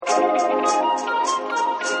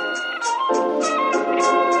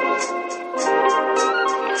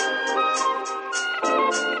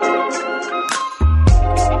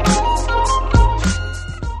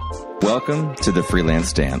Welcome to the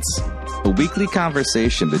Freelance Dance, a weekly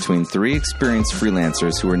conversation between three experienced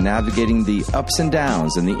freelancers who are navigating the ups and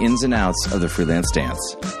downs and the ins and outs of the freelance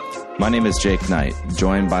dance. My name is Jake Knight,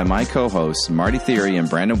 joined by my co-hosts Marty Theory and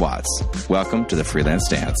Brandon Watts. Welcome to the Freelance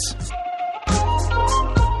Dance.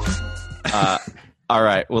 All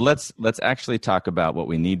right, well, let's actually talk about what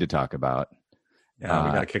we need to talk about. Yeah,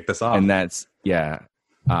 we got to kick this off. And that's,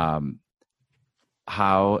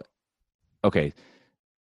 okay,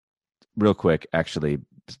 real quick, actually,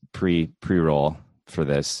 pre-roll for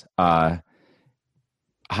this. How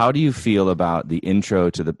do you feel about the intro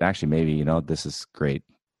to the, actually, maybe, this is great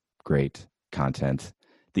content.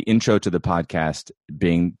 The intro to the podcast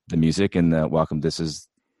being the music and the welcome, this is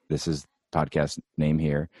podcast name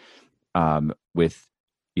here, with,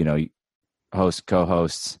 hosts,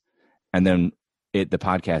 co-hosts, and then the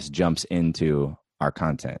podcast jumps into our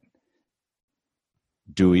content.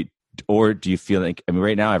 Do you feel like,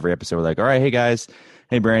 right now, every episode we're like, all right, hey guys,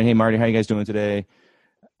 hey Brandon, hey Marty, how you guys doing today?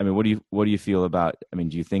 What do you feel about,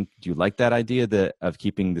 do you like that idea of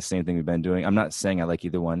keeping the same thing we've been doing? I'm not saying I like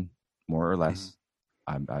either one more or less.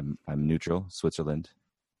 Mm-hmm. I'm neutral, Switzerland.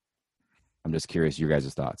 I'm just curious your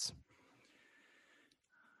guys' thoughts.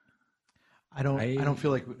 I don't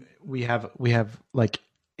feel like we have like,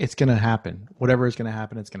 it's going to happen. Whatever is going to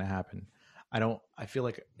happen, it's going to happen. I feel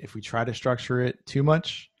like if we try to structure it too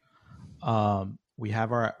much, we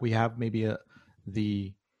have maybe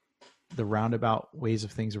the roundabout ways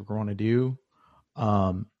of things we're going to do.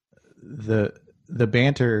 The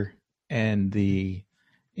banter and the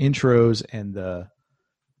intros and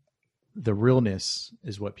the realness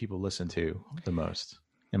is what people listen to the most,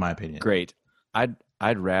 in my opinion. Great.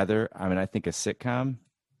 I'd rather, I think a sitcom,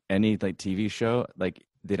 any like TV show, like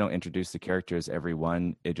they don't introduce the characters every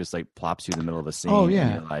one. It just like plops you in the middle of a scene. Oh yeah.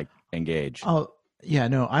 And you're like engage. Oh yeah.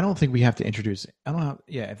 No, I don't think we have to introduce,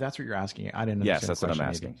 if that's what you're asking, I didn't understand. Yes, that's what I'm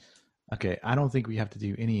asking. Maybe. Okay. I don't think we have to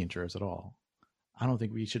do any intros at all. I don't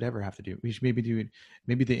think we should ever have to do, we should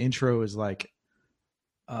maybe the intro is like,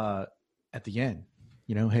 at the end,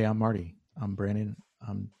 hey, I'm Marty, I'm Brandon.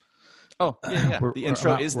 Yeah. The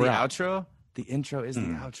intro is the outro. The intro is the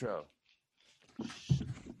outro.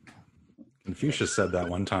 Confucius said that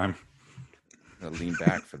one time. I'm gonna lean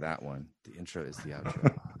back for that one. The intro is the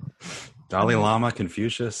outro. Dalai Lama,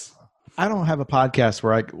 Confucius. I don't have a podcast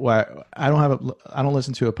where I don't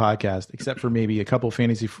listen to a podcast except for maybe a couple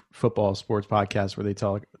fantasy football sports podcasts where they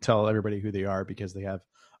tell everybody who they are because they have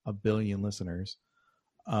 1 billion listeners.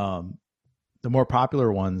 The more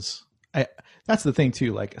popular ones, that's the thing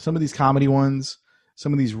too. Like some of these comedy ones,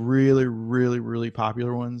 some of these really, really, really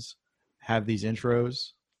popular ones have these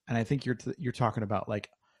intros. And I think you're talking about like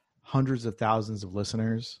hundreds of thousands of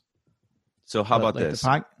listeners. So how about this?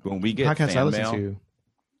 When we get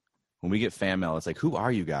fan mail, it's like, who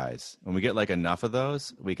are you guys? When we get like enough of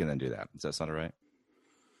those, we can then do that. Does that sound all right?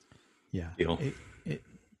 Yeah.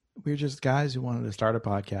 We're just guys who wanted to start a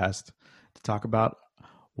podcast to talk about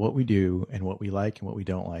what we do and what we like and what we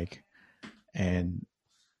don't like. And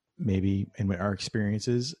maybe in our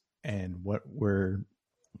experiences and what we're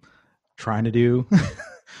trying to do,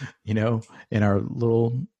 in our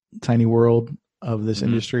little tiny world of this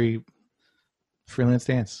industry, freelance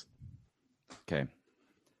dance. Okay.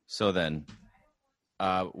 So then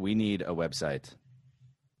we need a website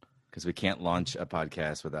because we can't launch a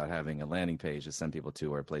podcast without having a landing page to send people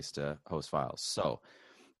to or a place to host files. So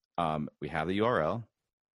we have the URL,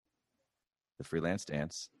 the Freelance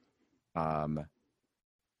Dance.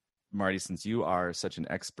 Marty, since you are such an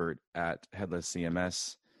expert at headless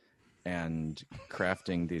CMS and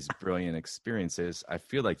crafting these brilliant experiences, I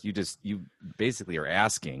feel like you basically are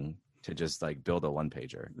asking to just like build a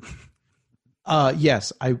one-pager.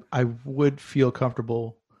 Yes, I would feel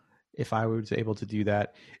comfortable if I was able to do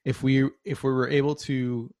that. If we were able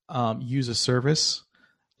to use a service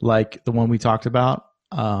like the one we talked about,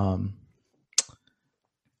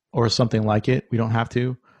 or something like it, we don't have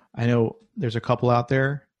to. I know there's a couple out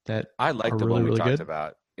there that I like the really, one we really talked good.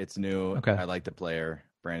 about. It's new. Okay. I like the player.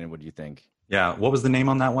 Brandon, what do you think? Yeah. What was the name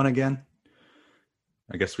on that one again?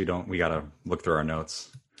 I guess we got to look through our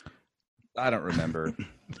notes. I don't remember.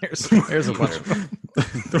 there's a bunch of them.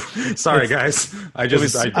 Sorry, guys. I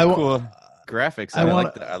cool graphics. I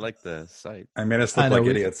like the site. I made us look like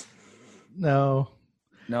idiots. No,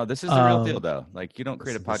 this is the real deal though. Like you don't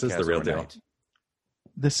create a podcast. This is the real deal.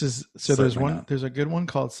 There's a good one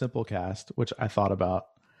called Simplecast, which I thought about.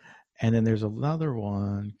 And then there's another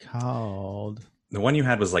one called, the one you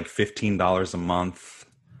had was like $15 a month.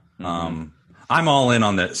 Mm-hmm. I'm all in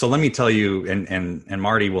on that. So let me tell you, and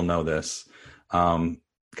Marty will know this,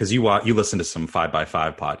 because you listen to some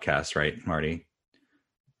 5x5 podcasts, right, Marty?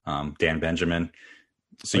 Dan Benjamin.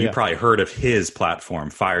 So Oh, you yeah. probably heard of his platform,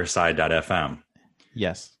 Fireside.fm.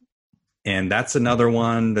 Yes. And that's another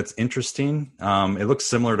one that's interesting. It looks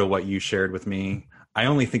similar to what you shared with me. I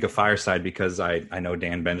only think of Fireside because I know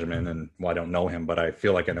Dan Benjamin, and well, I don't know him, but I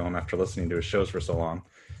feel like I know him after listening to his shows for so long.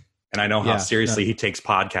 And I know how Yeah, seriously no. he takes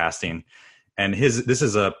podcasting. And this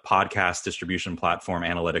is a podcast distribution platform,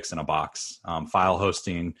 analytics in a box, file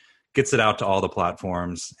hosting, gets it out to all the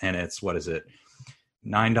platforms. And it's, what is it?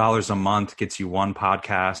 $9 a month gets you one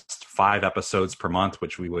podcast, 5 episodes per month,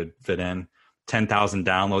 which we would fit in, 10,000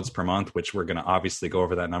 downloads per month, which we're going to obviously go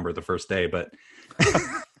over that number the first day. But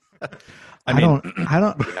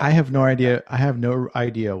I have no idea. I have no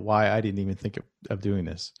idea why I didn't even think of doing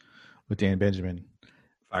this with Dan Benjamin,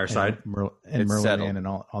 Fireside, and Merlin and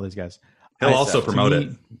all these guys. He'll also promote it.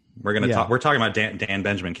 We're going to yeah. talk. We're talking about Dan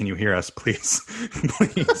Benjamin. Can you hear us, please?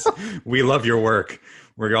 Please. We love your work.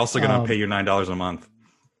 We're also going to pay you $9 a month.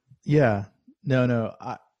 Yeah. No.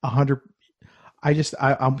 100.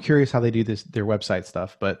 I'm curious how they do their website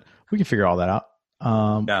stuff, but we can figure all that out.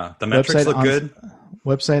 Yeah, the metrics look good.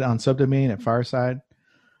 Website on subdomain at Fireside.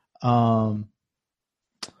 I'll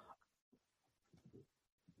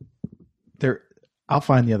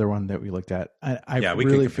find the other one that we looked at. I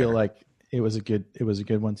really feel like it was a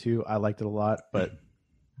good one too. I liked it a lot, but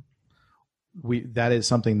that is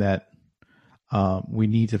something that we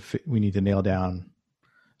need to nail down,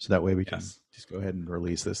 so that way we can just go ahead and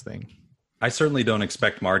release this thing. I certainly don't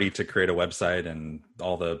expect Marty to create a website and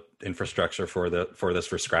all the infrastructure for this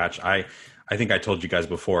for scratch. I think I told you guys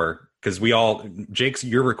before, because Jake's,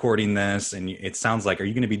 you're recording this, and it sounds like, are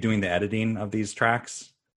you going to be doing the editing of these tracks?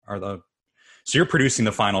 So you're producing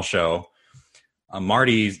the final show.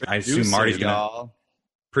 Marty, I assume Marty's going to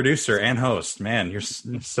producer and host. Man, you're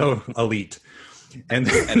so elite. And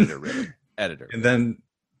editor. And then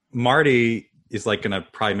Marty is like going to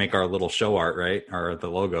probably make our little show art, right? Or the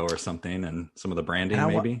logo or something, and some of the branding,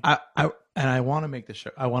 maybe. I want to make the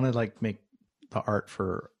show. I want to make the art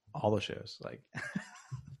for all the shows.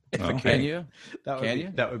 Can you?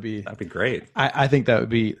 That'd be great. I think that would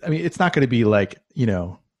be. I mean, it's not going to be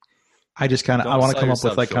I just kind of I want to come up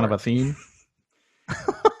with kind of a theme.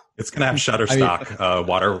 It's going to have Shutterstock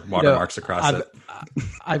watermarks across it.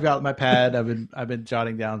 I've got my pad. I've been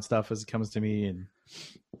jotting down stuff as it comes to me, and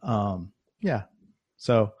yeah.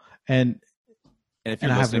 So and if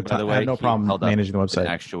you're listening, by the way, I have no problem managing the website. An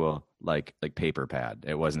actual like paper pad.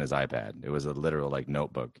 It wasn't his iPad. It was a literal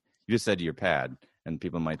notebook. You just said your pad, and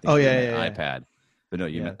people might think iPad, but no,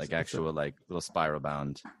 you meant actual little spiral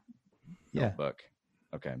bound notebook.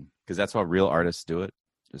 Okay, because that's how real artists do it.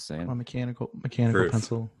 Just saying. A mechanical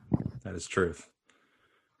pencil. That is truth.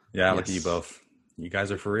 Yeah, look at you both. You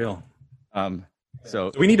guys are for real.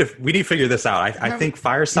 So we need to figure this out. I think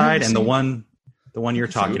Fireside and the one you're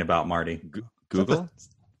talking about, Marty. Google?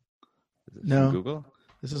 No, Google.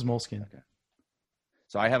 This is Moleskine. Okay.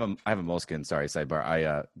 So I have a Moleskine. Sorry,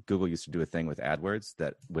 sidebar. Google used to do a thing with AdWords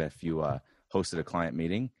that if you hosted a client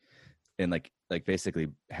meeting and basically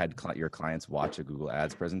had your clients watch a Google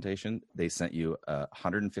Ads presentation, they sent you a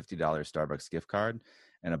 $150 Starbucks gift card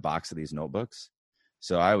and a box of these notebooks.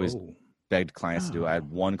 So I always begged clients to do. I had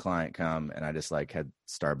one client come, and I just had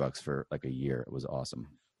Starbucks for a year. It was awesome.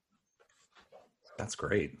 That's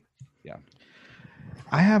great. Yeah.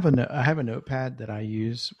 I have a notepad that I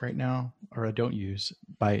use right now, or I don't use,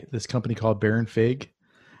 by this company called Baron Fig.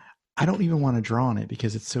 I don't even want to draw on it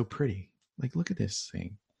because it's so pretty. Look at this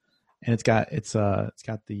thing. And it's got the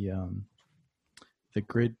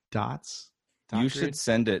grid dots. You should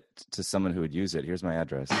send it to someone who would use it. Here's my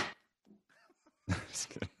address. Just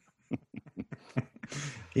kidding.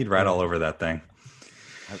 He'd write all over that thing.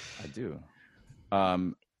 I do.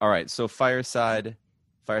 All right. So Fireside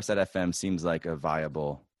FM seems like a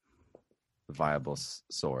viable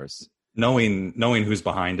source. Knowing who's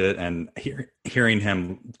behind it and hearing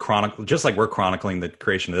him chronicle, just like we're chronicling the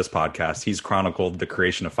creation of this podcast, he's chronicled the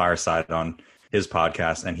creation of Fireside on his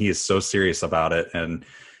podcast, and he is so serious about it. And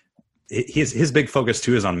his big focus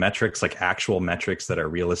too is on metrics, actual metrics that are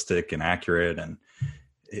realistic and accurate, and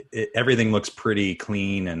everything looks pretty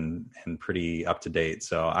clean and pretty up to date.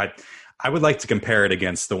 So I would like to compare it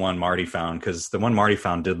against the one Marty found, because the one Marty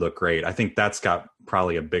found did look great. I think that's got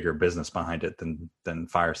probably a bigger business behind it than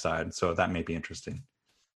Fireside. So that may be interesting.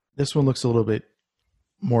 This one looks a little bit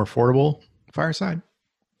more affordable, Fireside.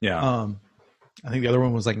 Yeah. I think the other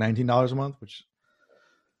one was $19 a month, which,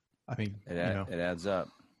 I mean, it adds up.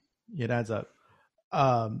 It adds up.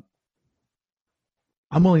 I'm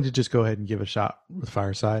willing to just go ahead and give a shot with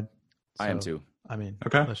Fireside. I am too. I mean,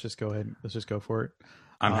 okay. Let's just go ahead. Let's just go for it.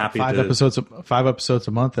 I'm happy. 5 episodes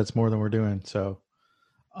a month. That's more than we're doing. So,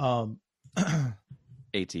 Um,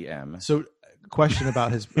 ATM. so question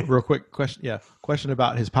about his real quick question. Yeah. Question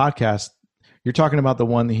about his podcast. You're talking about the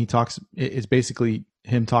one that he talks is basically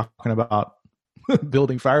him talking about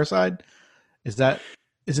building Fireside. Isn't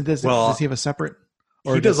this, does he Well, have a separate,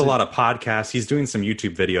 he does a lot of podcasts. He's doing some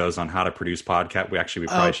YouTube videos on how to produce podcast. We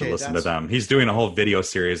probably should listen to them. He's doing a whole video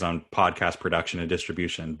series on podcast production and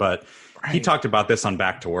distribution. But he talked about this on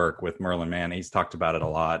Back to Work with Merlin Mann. He's talked about it a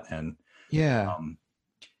lot. And yeah.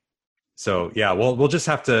 So yeah, we'll just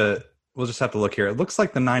have to look here. It looks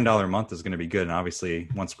like the $9 a month is going to be good. And obviously,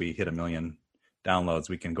 once we hit 1 million downloads,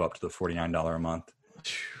 we can go up to the $49 a month.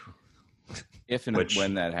 If and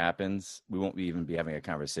when that happens, we won't even be having a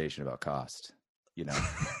conversation about cost. You know,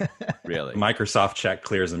 really. Microsoft check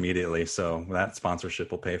clears immediately, so that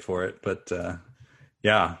sponsorship will pay for it. But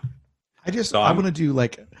yeah, I want to do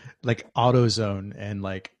like AutoZone and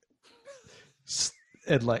like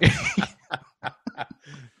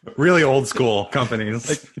really old school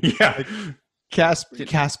companies. Yeah.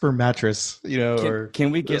 Casper mattress, you know,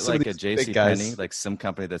 can we get like a JC Penney, like some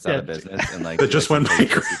company that's out of business and like that just went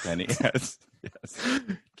bankrupt? Yes.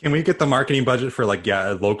 Can we get the marketing budget for like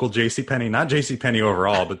a local JC Penney, not JC Penney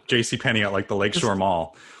overall, but JC Penney at like the Lakeshore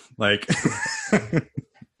Mall, like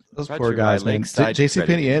those poor guys, man. JC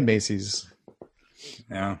Penney and Macy's.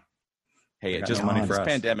 Yeah. Hey, it just this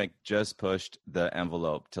pandemic just pushed the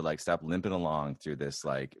envelope to like stop limping along through this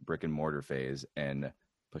like brick and mortar phase and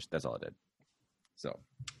push. That's all it did. So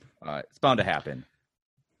it's bound to happen.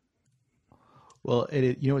 Well,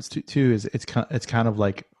 it's too is it's kind of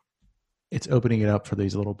like it's opening it up for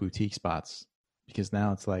these little boutique spots, because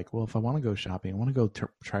now it's like, well, if I want to go shopping, I want to go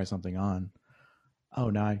try something on.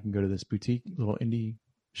 Oh, now I can go to this boutique little indie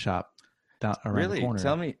shop down around the corner.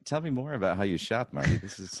 Tell me more about how you shop, Marty.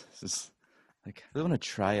 This is like, I want to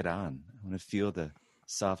try it on. I want to feel the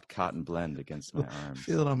soft cotton blend against my arms.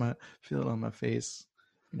 Feel it on my face.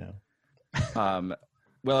 You know.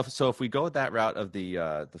 Well, so if we go that route of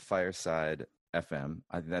the Fireside FM,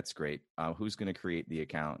 I think that's great. Who's going to create the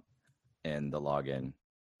account and the login?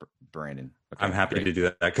 Brandon. Okay, I'm happy to do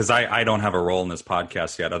that because I don't have a role in this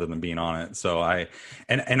podcast yet other than being on it. So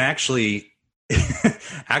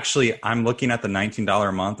actually I'm looking at the $19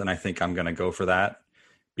 a month, and I think I'm going to go for that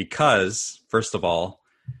because, first of all,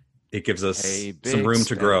 it gives us some room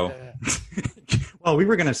to grow. Well, we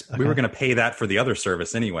were gonna pay that for the other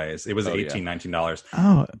service anyways. It was $19.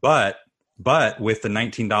 Oh, but with the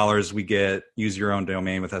 $19, we get use your own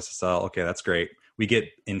domain with SSL. Okay, that's great. We get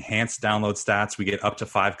enhanced download stats. We get up to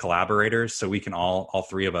 5 collaborators, so we can all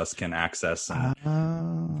 3 of us can access,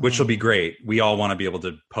 which will be great. We all want to be able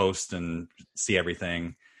to post and see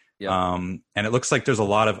everything. Yep. And it looks like there's a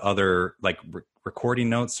lot of other like recording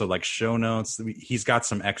notes, so like show notes. He's got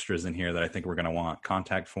some extras in here that I think we're going to want: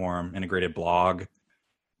 contact form, integrated blog,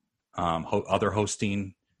 other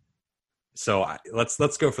hosting. So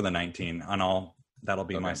let's go for the 19, and that'll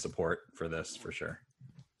be my support for this for sure.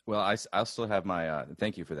 Well, I'll still have my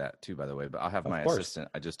thank you for that too, by the way. But I'll have my assistant.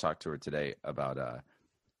 I just talked to her today about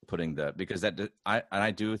putting because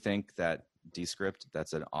I do think that Descript,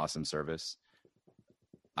 that's an awesome service.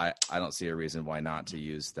 I don't see a reason why not to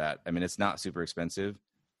use that. I mean, it's not super expensive,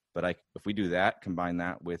 but if we do that, combine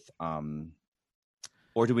that with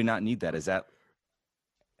or do we not need that? Is that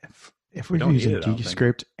if we're using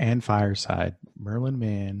Descript and Fireside, Merlin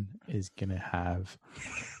Mann is gonna have.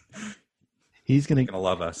 He's gonna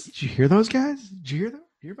love us. Did you hear those guys? Did you hear them?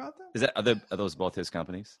 Hear about them? Are those both his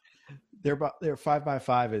companies? They're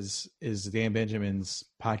 5x5 is Dan Benjamin's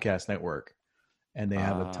podcast network, and they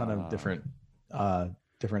have a ton of different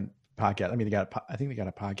podcasts. I mean, I think they got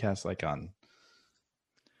a podcast like on.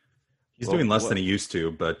 He's doing less than he used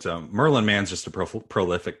to, but Merlin Mann's just a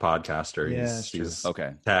prolific podcaster. Yeah, he's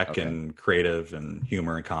tech and creative and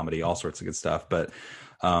humor and comedy, all sorts of good stuff. But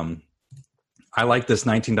I like this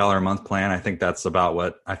 $19 a month plan. I think that's about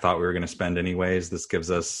what I thought we were going to spend anyways. This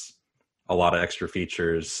gives us a lot of extra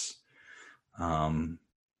features.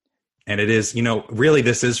 And it is, really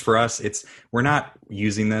this is for us. We're not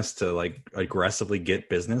using this to like aggressively get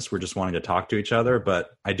business. We're just wanting to talk to each other,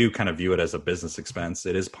 but I do kind of view it as a business expense.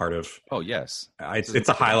 It is part of, it's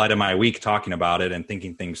a highlight of my week talking about it and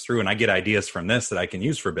thinking things through. And I get ideas from this that I can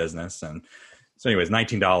use for business. And so anyways,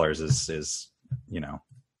 $19 is,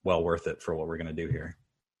 well worth it for what we're going to do here.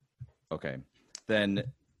 Okay. Then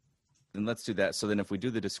let's do that. So then if we do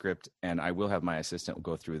the Descript, and I will have my assistant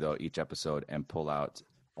go through each episode and pull out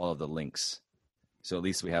all of the links. So at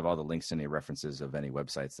least we have all the links to any references of any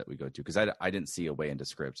websites that we go to. Because I didn't see a way in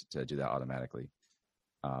Descript to do that automatically.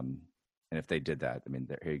 And if they did that, I mean,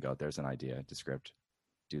 here you go. There's an idea. Descript.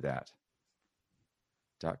 Do that.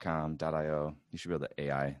 .com.io. You should be able to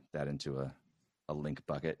AI that into a link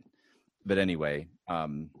bucket. But anyway,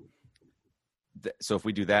 so if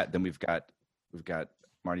we do that, then we've got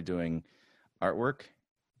Marty doing artwork,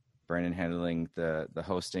 Brandon handling the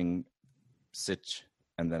hosting sitch,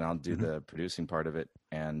 and then I'll do the producing part of it,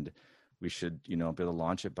 and we should be able to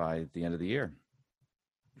launch it by the end of the year.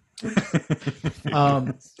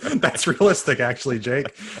 That's realistic, actually,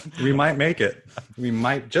 Jake. We might make it. We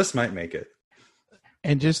might make it.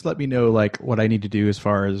 And just let me know like what I need to do as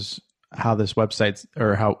far as how this website's,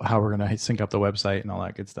 or how we're going to sync up the website and all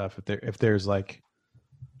that good stuff. If there's like,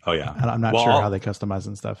 oh yeah, I'm not sure how they customize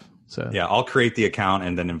and stuff. So yeah, I'll create the account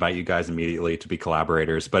and then invite you guys immediately to be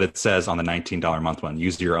collaborators. But it says on the $19 a month one,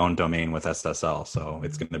 use your own domain with SSL, so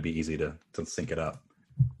it's going to be easy to sync it up.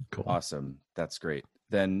 Cool, awesome, that's great.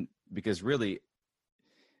 Then because really,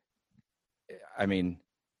 I mean,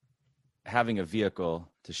 having a vehicle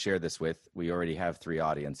to share this with, we already have 3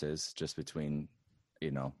 audiences just between,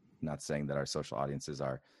 not saying that our social audiences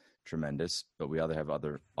are tremendous, but we also have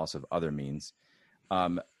other means.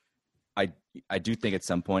 I do think at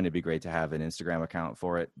some point it'd be great to have an Instagram account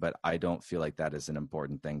for it, but I don't feel like that is an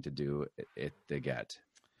important thing to do it to get.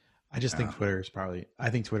 I just think Twitter is probably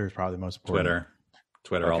the most important.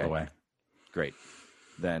 Twitter all the way. Great.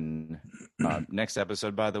 Then next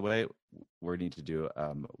episode, by the way, we need to do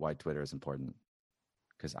why Twitter is important,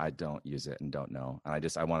 because I don't use it and don't know. And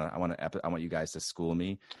I want you guys to school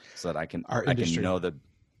me so that I can know the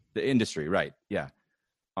industry. Right. Yeah.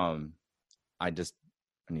 I need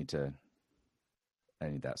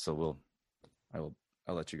that. So I'll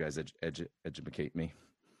let you guys educate me.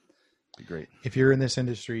 Be great. If you're in this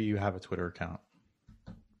industry, you have a Twitter account.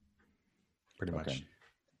 Pretty much.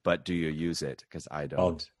 But do you use it? Because I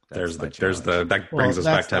don't. Oh, that brings us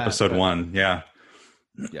back to episode 1. Yeah.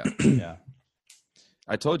 Yeah. Yeah.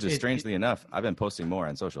 I told you, strangely enough, I've been posting more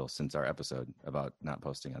on social since our episode about not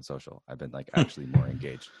posting on social. I've been actually more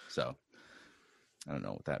engaged. So I don't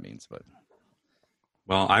know what that means, but.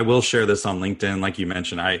 Well, I will share this on LinkedIn. Like you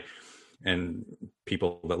mentioned, and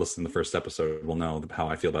people that listen to the first episode will know how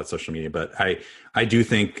I feel about social media, but I do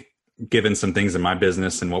think, given some things in my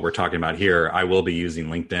business and what we're talking about here, I will be using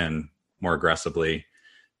LinkedIn more aggressively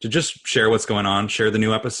to just share what's going on, share the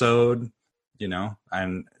new episode,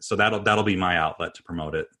 and so that'll be my outlet to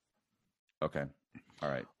promote it. Okay. All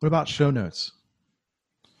right. What about show notes?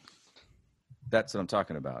 That's what I'm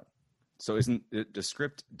talking about. So isn't it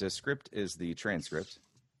Descript is the transcript,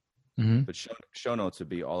 but show notes would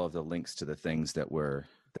be all of the links to the things that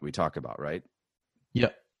we talk about, right?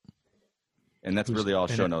 Yep. And that's really all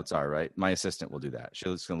show notes are, right? My assistant will do that.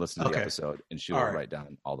 She's going to listen to the episode and she will write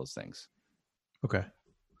down all those things. Okay.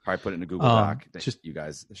 Probably put it in a Google Doc that you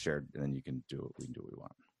guys shared, and then we can do what we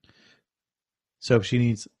want. So if she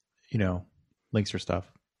needs, links or stuff,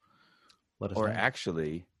 let us know. Or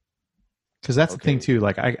actually, because that's the thing too.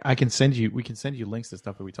 Like we can send you links to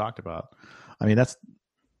stuff that we talked about. I mean, what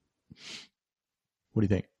do you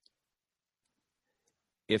think?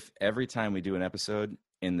 If every time we do an episode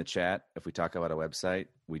in the chat, if we talk about a website,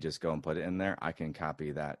 we just go and put it in there, I can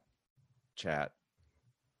copy that chat.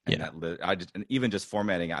 And and even just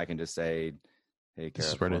formatting, I can just say, "Hey,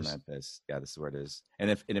 Kara, format this." Yeah, this is where it is. And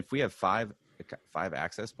if we have five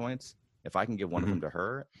access points, if I can give one of them to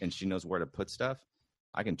her and she knows where to put stuff,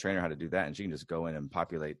 I can train her how to do that, and she can just go in and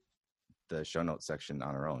populate the show notes section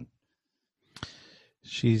on her own.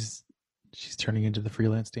 She's turning into the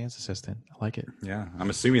freelance dance assistant. I like it. Yeah, I'm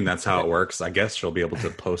assuming that's how it works. I guess she'll be able to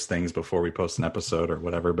post things before we post an episode or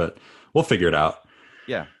whatever, but we'll figure it out.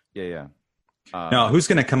 Yeah. Now, who's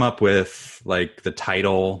going to come up with like the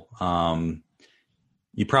title?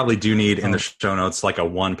 You probably do need in the show notes like a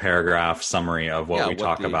 1-paragraph summary of what we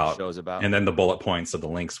talk about, and then the bullet points of the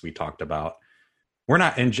links we talked about. We're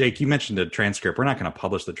not, and Jake, you mentioned a transcript. We're not going to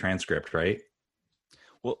publish the transcript, right?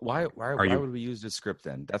 Well, why would we use the script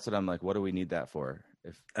then? That's what I'm like. What do we need that for?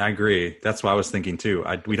 I agree. That's what I was thinking too.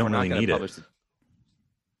 We don't really need it.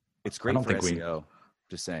 It's great for SEO.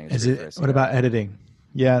 Just saying. What about editing?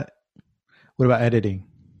 Yeah. What about editing?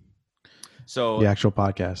 So the actual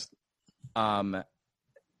podcast.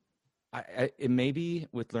 It may be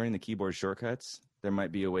with learning the keyboard shortcuts, there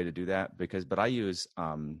might be a way to do that but I use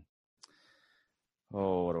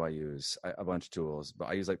what do I use? A bunch of tools, but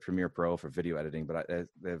I use like Premiere Pro for video editing, but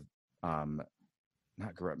they've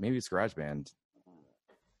maybe it's GarageBand.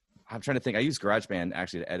 I'm trying to think. I use GarageBand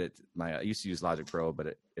actually to edit I used to use Logic Pro,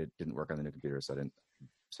 but it didn't work on the new computer, so I didn't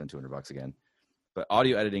spend $200 again. But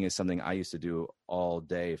audio editing is something I used to do all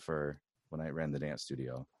day for when I ran the dance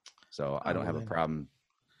studio. So I don't have a problem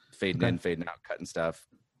fading in, fading out, cutting stuff.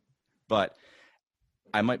 But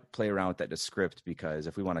I might play around with that to script, because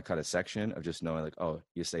if we want to cut a section of just knowing like, oh,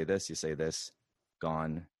 you say this,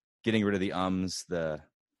 gone, getting rid of the ums, the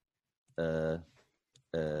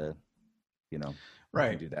you know,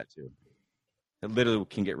 Right. you can do that too. It literally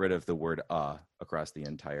can get rid of the word across the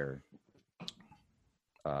entire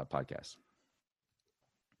podcast.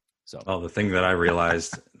 So, the thing that I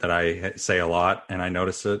realized that I say a lot, and I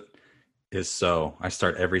notice it, is so. I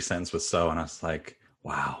start every sentence with so, and I was like,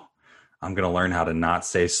 wow, I'm going to learn how to not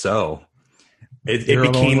say so. It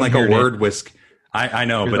became like a word whisk. I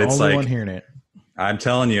know, You're but the it's only like, one hearing it. I'm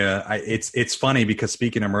telling you, it's funny because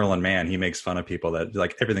speaking of Merlin Mann, he makes fun of people that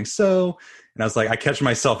like everything's so, and I was like, I catch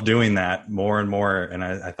myself doing that more and more, and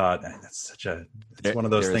I thought it's one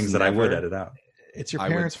of those things that I would edit out. It's your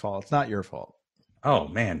parents' fault. It's not your fault. Oh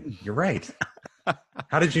man, you're right.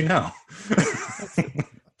 How did you know?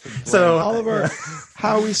 So all of our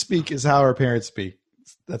how we speak is how our parents speak.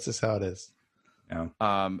 That's just how it is. Yeah.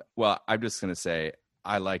 Well, I'm just gonna say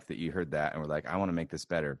I like that you heard that and we're like, I want to make this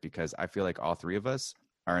better, because I feel like all three of us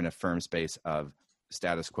are in a firm space of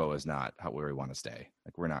status quo is not where we want to stay.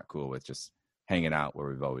 Like, we're not cool with just hanging out where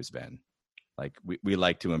we've always been. Like, we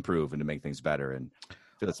like to improve and to make things better, and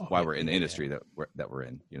that's why we're in the industry that we're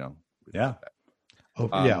in. You know. Yeah.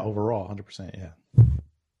 Overall, 100%. Yeah.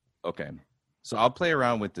 Okay. So I'll play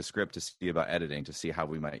around with the script to see about editing, to see how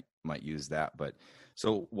we might use that. But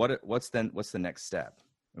so what's the next step?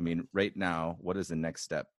 I mean, right now, what is the next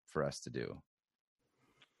step for us to do?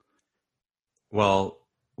 Well,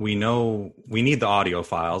 we know we need the audio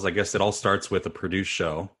files. I guess it all starts with a produced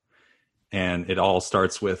show, and it all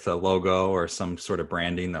starts with a logo or some sort of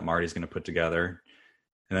branding that Marty's going to put together.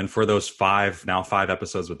 And then for those five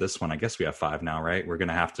episodes with this one, I guess we have 5 now, right? We're going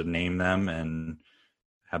to have to name them and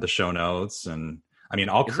have the show notes. And I mean,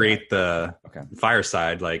 I'll create the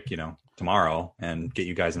fireside, like, tomorrow and get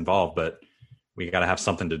you guys involved, but we got to have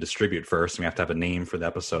something to distribute first. We have to have a name for the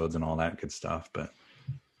episodes and all that good stuff. But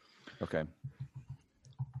okay.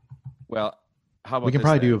 Well, how about we can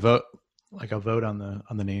probably do a vote on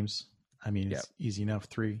the names. I mean, it's easy enough.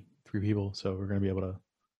 Three people. So we're going to be able to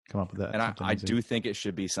come up with that. And I do think it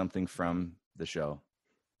should be something from the show.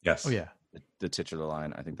 Yes. Oh yeah. The titular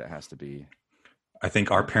line. I think that has to be. I think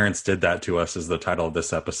Our Parents Did That to Us is the title of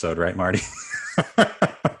this episode, right, Marty?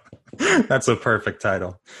 That's a perfect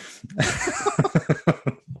title.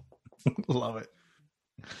 Love it.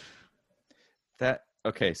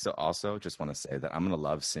 Okay, so also just want to say that I'm going to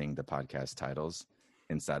love seeing the podcast titles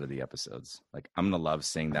inside of the episodes. Like, I'm going to love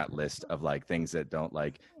seeing that list of like things that don't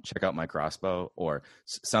like check out my crossbow or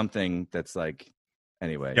something that's like,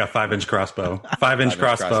 anyway. Yeah, 5-inch crossbow. 5-inch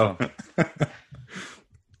crossbow.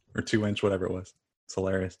 Or 2-inch, whatever it was. It's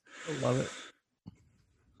hilarious. I love it.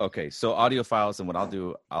 Okay, so audio files, and what I'll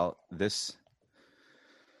do, I'm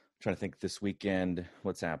trying to think this weekend,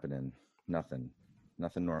 what's happening? Nothing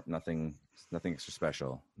extra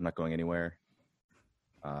special. I'm not going anywhere.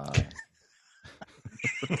 I'll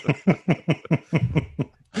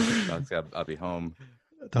be home.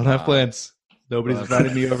 Don't have plans. Nobody's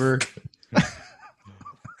invited me over.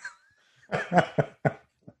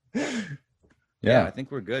 Yeah, I think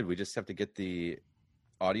we're good. We just have to get the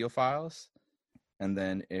audio files, and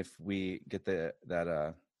then if we get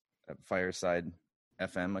that Fireside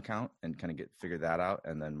FM account and kind of figure that out,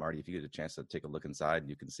 and then Marty, if you get a chance to take a look inside,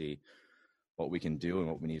 you can see what we can do and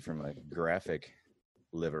what we need from a graphic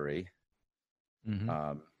livery.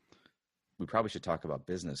 Mm-hmm. We probably should talk about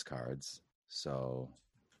business cards. So,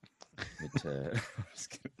 but it's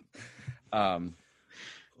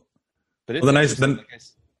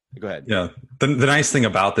go ahead. Yeah, the nice thing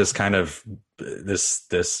about this kind of this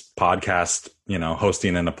podcast,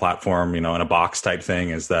 hosting in a platform, in a box type thing,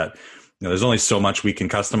 is that there's only so much we can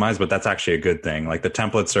customize, but that's actually a good thing. Like, the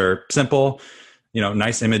templates are simple,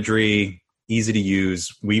 nice imagery, easy to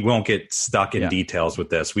use. We won't get stuck in details with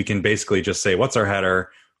this. We can basically just say, what's our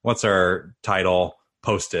header? What's our title?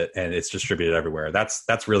 Post it, and it's distributed everywhere.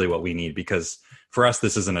 That's really what we need, because for us,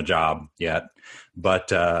 this isn't a job yet,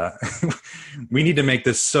 but we need to make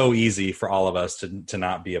this so easy for all of us to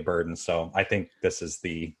not be a burden. So I think this is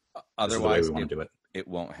the way we want to do it. It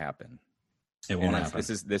won't happen. It won't happen.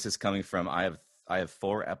 This is coming from, I have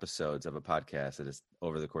 4 episodes of a podcast that is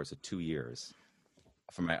over the course of 2 years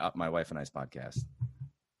for my wife and I's podcast.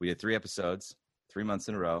 We did 3 episodes, 3 months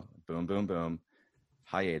in a row, boom, boom, boom,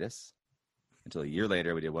 hiatus, until a year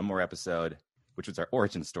later we did 1 more episode, which was our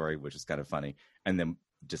origin story, which is kind of funny, and then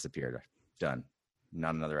disappeared. Done.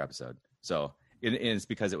 Not another episode. So it's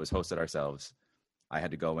because it was hosted ourselves. I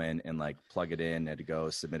had to go in and like plug it in, had to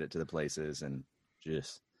go submit it to the places, and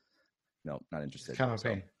just no, not interested. Kind of a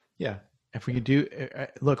pain. Yeah. if we could do,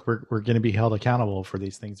 look, we're going to be held accountable for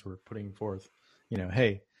these things we're putting forth.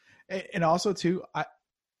 Hey, and also too,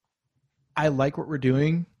 I like what we're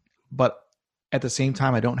doing, but at the same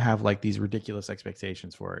time, I don't have like these ridiculous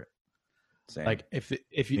expectations for it. Same. Like if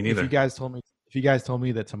you guys told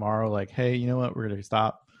me that tomorrow, like, hey, you know what, we're gonna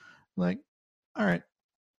stop. I'm like, all right,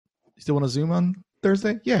 you still want to Zoom on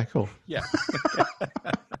Thursday? Yeah, cool. Yeah.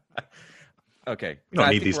 Okay. We don't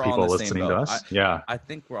need these people listening to us. I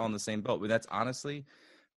think we're all in the same boat. But that's honestly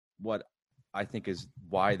what I think is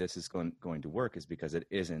why this is going to work, is because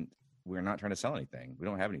we're not trying to sell anything. We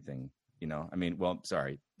don't have anything, I mean, well,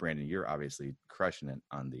 sorry, Brandon, you're obviously crushing it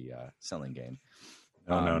on the selling game.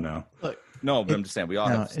 No. Look, no, but I'm just saying we all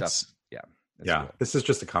have stuff. Yeah. Yeah. Cool. This is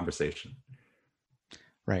just a conversation.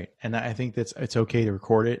 Right. And I think it's okay to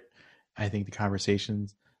record it. I think the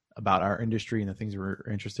conversations about our industry and the things we're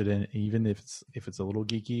interested in, even if it's a little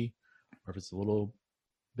geeky or if it's a little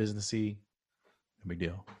businessy, no big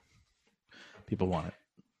deal. People want it.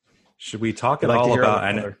 Should we talk all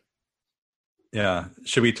about? Yeah.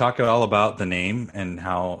 Should we talk all about the name and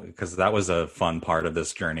how? Because that was a fun part of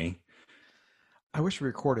this journey. I wish we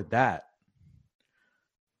recorded that.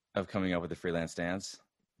 Of coming up with the freelance dance.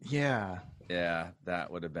 Yeah. Yeah,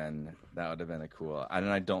 that would have been a cool. I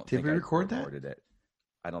don't Did think we I record recorded it.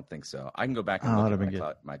 I don't think so. I can go back and look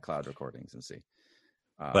at my cloud recordings and see.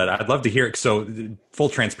 But I'd love to hear it. So full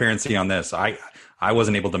transparency on this. I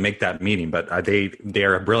wasn't able to make that meeting, but they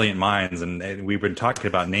are brilliant minds, and we've been talking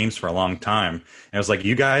about names for a long time. And I was like,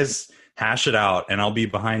 you guys hash it out, and I'll be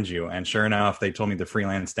behind you. And sure enough, they told me the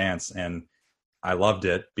freelance dance, and I loved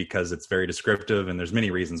it because it's very descriptive, and there's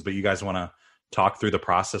many reasons. But you guys want to talk through the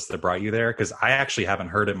process that brought you there? Because I actually haven't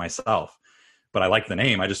heard it myself, but I like the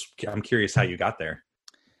name. I'm curious how you got there.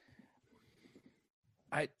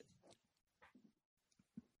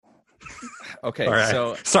 Okay. Right.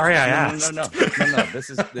 So sorry, I asked. No. This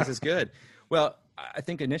is good. Well, I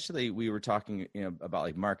think initially we were talking, about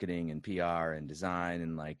like marketing and PR and design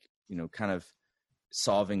and like, kind of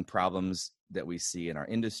solving problems that we see in our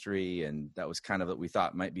industry. And that was kind of what we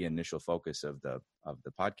thought might be initial focus of the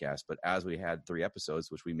podcast. But as we had 3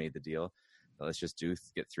 episodes, which we made the deal, let's just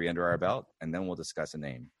get 3 under our belt, and then we'll discuss a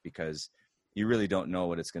name, because you really don't know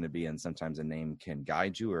what it's going to be. And sometimes a name can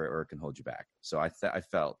guide you or it can hold you back. So I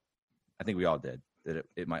think we all did, that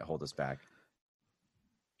it might hold us back.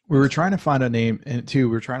 We were trying to find a name, and we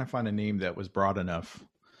were trying to find a name that was broad enough.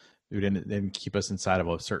 It didn't keep us inside of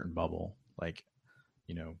a certain bubble. Like,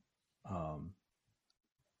 you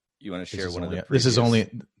want to share one of the this is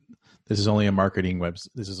only a marketing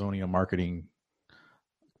this is only a marketing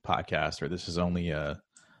podcast, or this is only a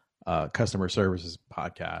customer services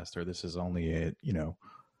podcast, or this is only a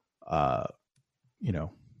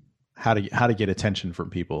how to get attention from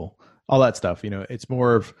people, all that stuff. It's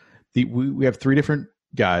more of we have 3 different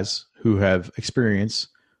guys who have experience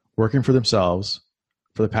working for themselves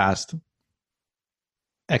for the past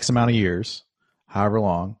X amount of years, however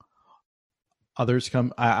long. Others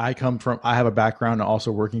I have a background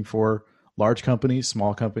also working for large companies,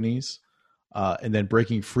 small companies, and then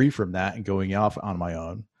breaking free from that and going off on my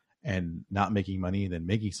own and not making money, and then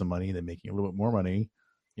making some money, and then making a little bit more money,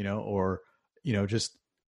 just,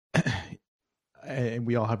 and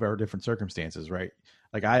we all have our different circumstances, right?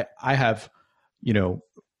 Like I have,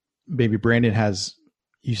 maybe Brandon has,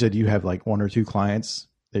 you said you have like 1 or 2 clients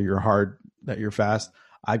that you're fast.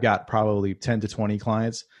 I've got probably 10 to 20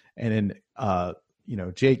 clients. And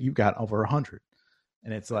then, Jake, you've got over 100.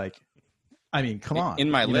 And it's like, I mean, come on.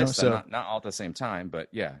 In my list, so, not all at the same time, but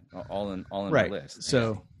yeah, all in right. My list.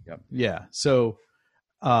 So, yep. Yeah. So,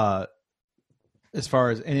 as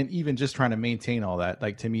far as, and even just trying to maintain all that,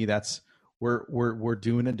 like, to me, that's, we're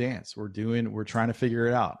doing a dance. We're trying to figure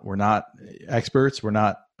it out. We're not experts.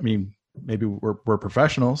 Maybe we're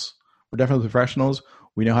professionals. We're definitely professionals.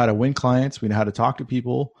 We know how to win clients. We know how to talk to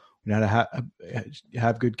people. We know how to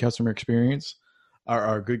have good customer experience,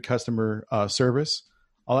 or good customer service,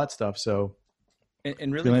 all that stuff. So,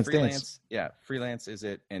 and really freelance is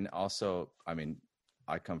it. And also,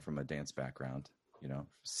 I come from a dance background,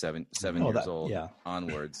 7 years old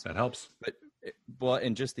onwards. That helps. But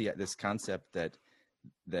and just this concept that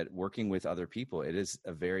working with other people, it is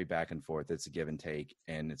a very back and forth. It's a give and take,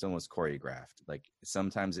 and it's almost choreographed. Like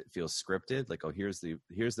sometimes it feels scripted. Like, oh, here's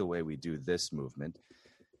the way we do this movement.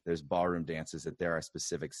 There's ballroom dances that there are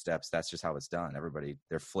specific steps. That's just how it's done. Everybody,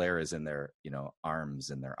 their flair is in their, arms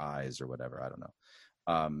and their eyes or whatever. I don't know.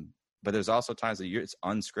 But there's also times that it's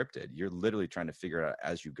unscripted. You're literally trying to figure it out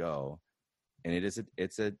as you go. And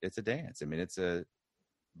it's a dance.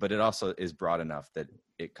 But it also is broad enough that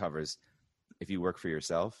it covers, if you work for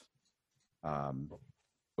yourself,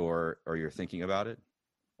 or you're thinking about it,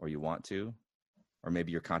 or you want to, or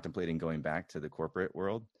maybe you're contemplating going back to the corporate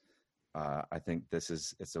world, I think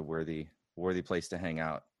it's a worthy place to hang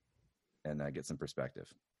out and get some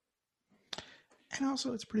perspective. And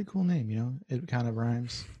also, it's a pretty cool name. You know, it kind of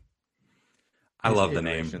rhymes. I love the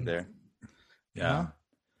name there. Yeah.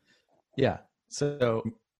 Yeah. So,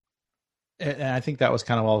 and I think that was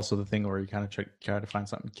kind of also the thing where you kind of try to find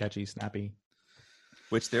something catchy, snappy.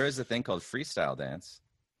 Which there is a thing called freestyle dance.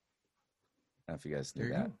 I don't know if you guys knew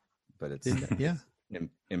that, but it's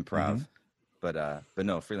improv. But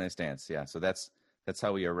no, freelance dance. Yeah. So that's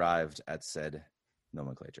how we arrived at said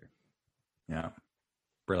nomenclature. Yeah.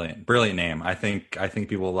 Brilliant name. I think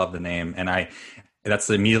people love the name, and that's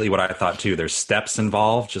immediately what I thought too. There's steps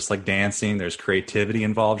involved, just like dancing. There's creativity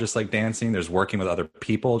involved, just like dancing. There's working with other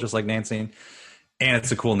people, just like dancing. And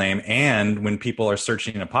it's a cool name. And when people are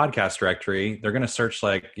searching a podcast directory, they're going to search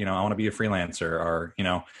like, I want to be a freelancer, or,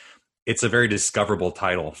 it's a very discoverable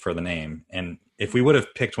title for the name. And if we would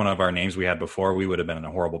have picked one of our names we had before, we would have been in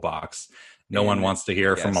a horrible box. No one wants to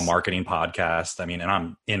hear from a marketing podcast. I mean, and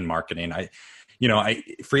I'm in marketing.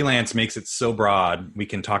 Freelance makes it so broad. We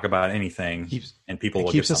can talk about anything, and people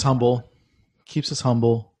will keeps us humble. Keeps us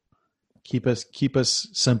humble. Keep us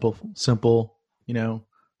simple. We're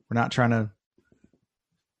not trying to.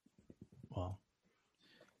 Well,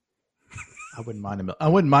 I wouldn't mind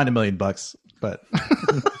 $1 million, but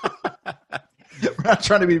we're not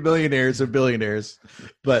trying to be millionaires or billionaires.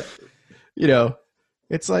 But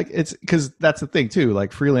it's because that's the thing too.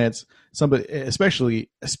 Like freelance, somebody, especially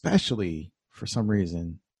for some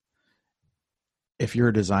reason, if you're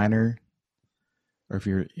a designer, or if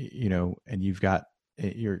you're, and you've got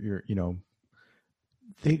you're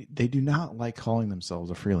they do not like calling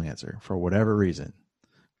themselves a freelancer for whatever reason.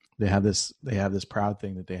 They have this proud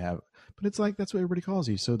thing that they have, but it's like, that's what everybody calls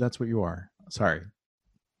you. So that's what you are. Sorry.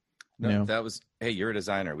 No, that was, hey, you're a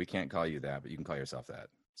designer. We can't call you that, but you can call yourself that.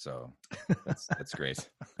 So that's great.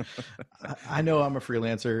 I know I'm a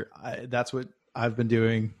freelancer. That's what I've been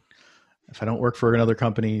doing. If I don't work for another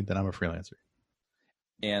company, then I'm a freelancer.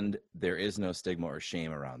 And there is no stigma or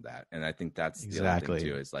shame around that. And I think that's the other thing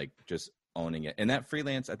too, is like just owning it. And that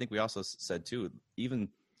freelance, I think we also said too, even,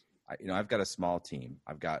 I've got a small team.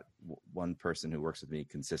 I've got one person who works with me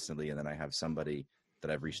consistently. And then I have somebody that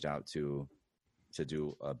I've reached out to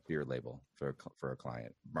do a beer label for a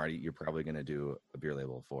client. Marty, you're probably going to do a beer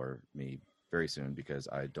label for me very soon because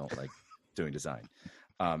I don't like doing design.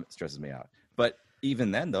 It stresses me out. But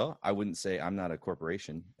even then though, I wouldn't say I'm not a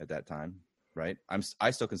corporation at that time. Right.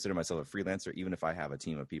 I still consider myself a freelancer, even if I have a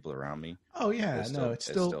team of people around me. Oh yeah. It's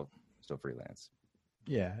still freelance.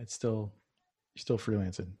 Yeah. You're still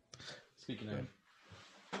freelancing. Speaking of,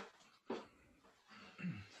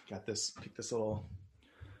 pick this little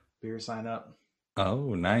beer sign up.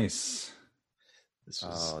 Oh, nice. That's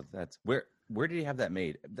where did you have that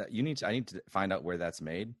made? I need to find out where that's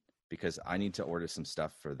made, because I need to order some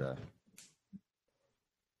stuff for the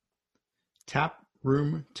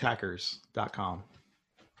taproomtackers.com.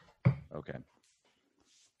 Okay.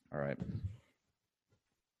 All right.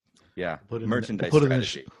 Yeah. Merchandise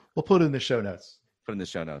strategy. We'll put it in the show notes. Put in the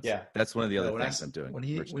show notes. Yeah. That's one of the other things I'm doing. When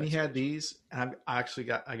he had these, and I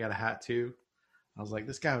got a hat too. I was like,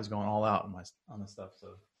 this guy was going all out on the stuff. So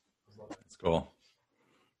it's cool.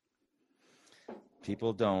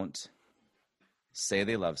 People don't say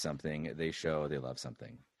they love something; they show they love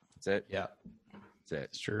something. That's it. Yeah, that's it.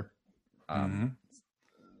 It's true. One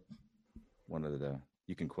of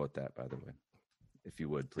you can quote that, by the way, if you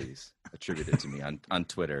would, please attribute it to me on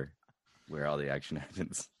Twitter, where all the action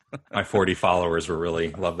happens. My 40 followers will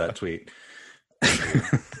really love that tweet.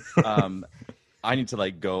 I need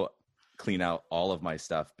to go clean out all of my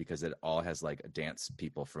stuff, because it all has dance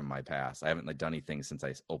people from my past. I haven't done anything since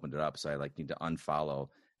I opened it up, so I need to unfollow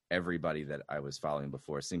everybody that I was following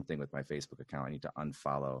before. Same thing with my Facebook account. I need to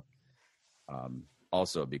unfollow,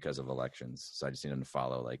 also because of elections. So I just need to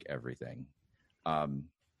unfollow everything.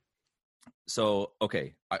 So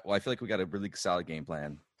okay, I feel like we got a really solid game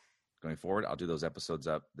plan going forward. I'll do those episodes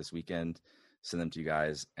up this weekend, send them to you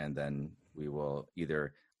guys, and then we will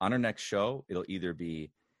either on our next show, it'll either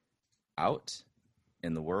be out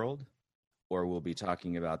in the world, or we'll be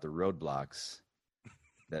talking about the roadblocks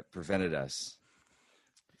that prevented us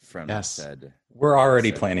from said. We're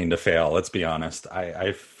already planning to fail. Let's be honest.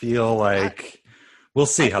 I feel like we'll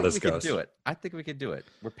see how this goes. Do it. I think we could do it.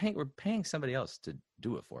 We're paying somebody else to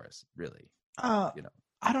do it for us. Really. I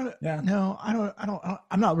don't. Yeah. No, I don't.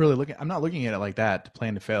 I'm not looking at it like that, to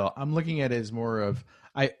plan to fail. I'm looking at it as more of,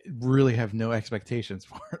 I really have no expectations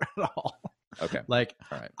for it at all. Okay. Like,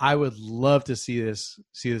 All right. I would love to see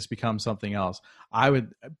this become something else. I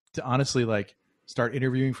would honestly like start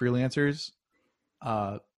interviewing freelancers.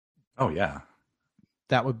 Oh yeah,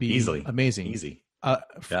 That would be easily amazing. easy.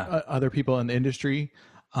 Other people in the industry,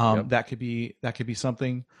 Yep. that could be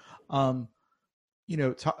something. Talking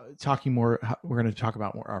more. We're going to talk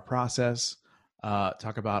about more our process.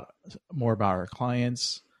 Talk about more about our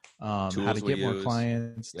clients. How to get more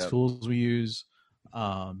clients. Yep. Tools we use.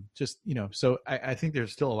 So I think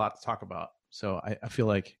there's still a lot to talk about. So I feel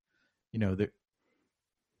like, that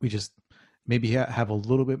we just maybe have a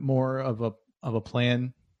little bit more of a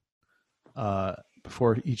plan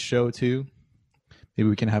before each show too. Maybe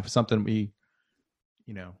we can have something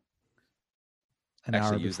an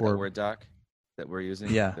hour use before that Word doc that we're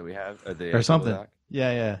using. Yeah. That we have or something. doc.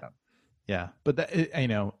 Yeah. But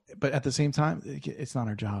but at the same time, it's not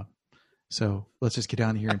our job. So let's just get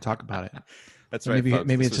down here and talk about it. That's right. Maybe folks.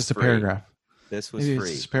 maybe This it's was just a free. paragraph. This was Maybe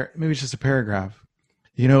free. Maybe it's just a paragraph.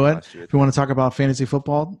 You know what? If we want to talk about fantasy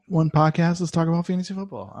football, one podcast, let's talk about fantasy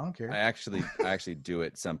football. I don't care. I actually do it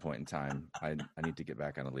at some point in time. I need to get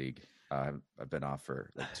back on a league. I've been off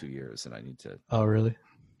for like 2 years, and I need to. Oh, really?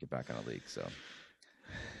 Get back on a league. So,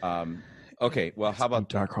 okay. Well, how about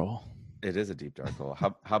dark hole? It is a deep dark hole.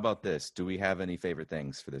 How about this? Do we have any favorite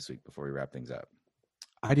things for this week before we wrap things up?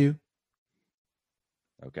 I do.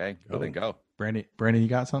 Okay. Well, then go. Brandon, you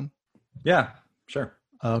got some? Yeah, sure.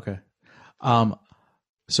 Oh, okay.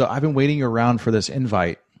 So I've been waiting around for this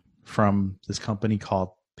invite from this company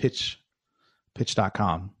called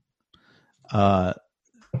pitch.com.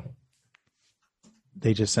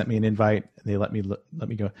 They just sent me an invite. They let me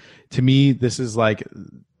go. To me, this is going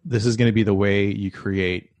to be the way you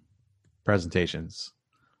create presentations.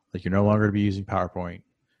 Like, you're no longer going to be using PowerPoint.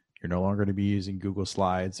 You're no longer going to be using Google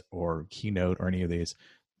Slides or Keynote or any of these.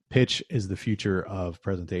 Pitch is the future of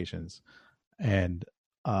presentations. And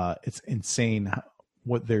it's insane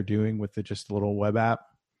what they're doing with just a little web app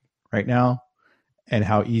right now, and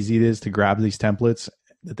how easy it is to grab these templates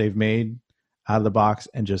that they've made out of the box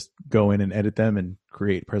and just go in and edit them and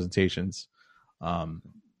create presentations.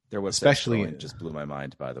 There was especially just blew my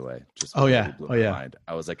mind, by the way. Just blew my mind.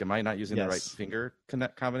 I was like, am I not using the right finger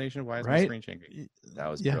combination? Why is my screen changing? That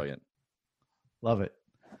was brilliant. Love it.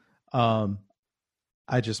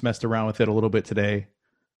 I just messed around with it a little bit today,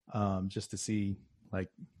 just to see like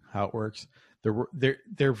how it works.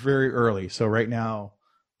 They're very early. So right now,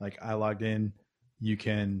 like, I logged in, you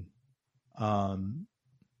can,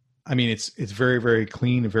 it's very, very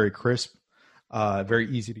clean and very crisp,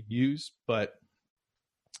 very easy to use, but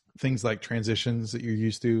things like transitions that you're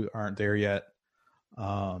used to aren't there yet.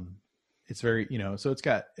 It's very, so it's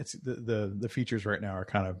the features right now are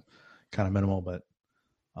kind of minimal, but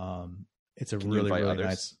it's a really, really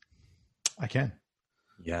nice. I can.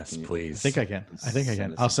 Yes, please. I think I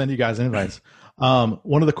can. I'll send you guys invites.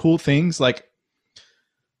 One of the cool things, like,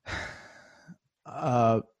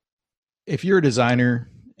 if you're a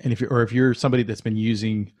designer, and if you're somebody that's been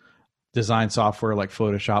using design software like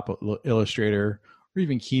Photoshop, Illustrator, or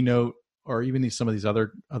even Keynote, or even some of these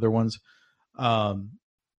other ones,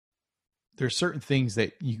 there's certain things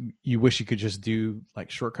that you wish you could just do,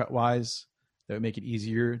 like, shortcut wise, that would make it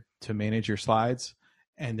easier to manage your slides.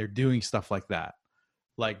 And they're doing stuff like that,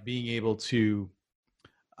 like being able to,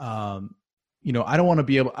 I don't want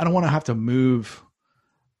to have to move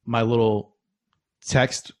my little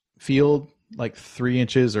text field like 3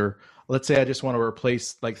 inches, or let's say I just want to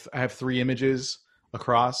replace, like, I have 3 images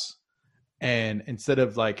across, and instead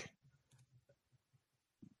of like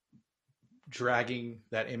dragging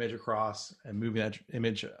that image across and moving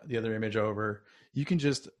the other image over, you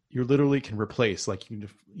literally can replace, like,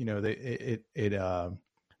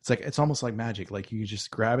 it's almost like magic. Like, you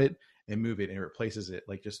just grab it and move it and it replaces it.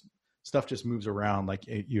 Like, just stuff just moves around like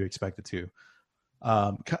you expect it to.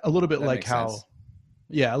 A little bit like how, sense.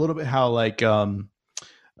 Yeah, a little bit how, like,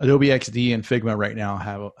 Adobe XD and Figma right now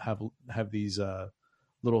have these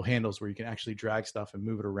little handles where you can actually drag stuff and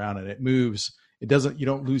move it around, and it moves. You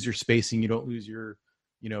don't lose your spacing. You don't lose your,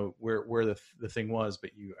 where the thing was,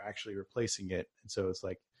 but you actually replacing it. And so it's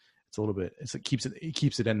like, it keeps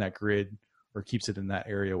it in that grid, or keeps it in that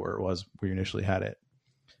area where you initially had it.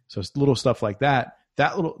 So it's little stuff like that.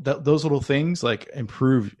 Those little things, like,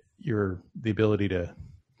 improve the ability to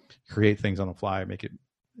create things on the fly, make it,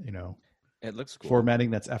 it looks cool. Formatting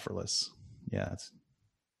that's effortless. Yeah,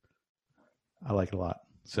 I like it a lot.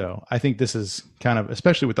 So I think this is kind of,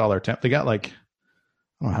 especially with all their they got, like, I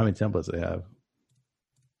don't know how many templates they have,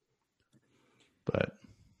 but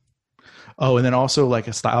and then also, like,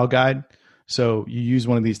 a style guide. So you use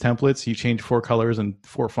one of these templates, you change 4 colors and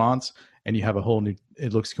 4 fonts, and you have a whole new,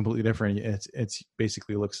 it looks completely different. It's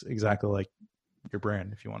basically looks exactly like your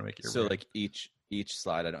brand if you want to make it your So brand. like each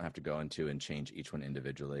slide I don't have to go into and change each one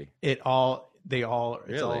individually. It's all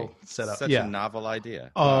set up. Such a novel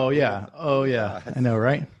idea. Oh Wow. yeah. Oh yeah. I know,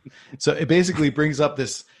 right? So it basically brings up a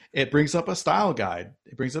style guide.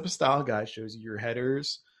 It brings up a style guide, shows you your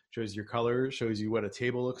headers, shows your colors, shows you what a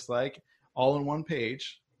table looks like, all in one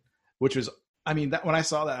page, which was, I mean, that when I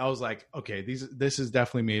saw that, I was like, okay, this is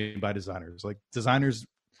definitely made by designers. Like designers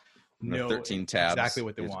know 13 tabs, exactly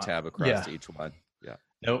what they there's want. a tab across to each one. Yeah.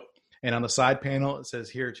 Nope. And on the side panel, it says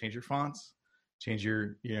here, change your fonts, change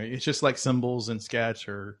your, it's just like symbols in Sketch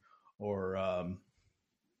or whatever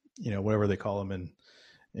they call them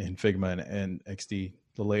in Figma and XD.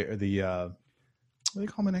 What do they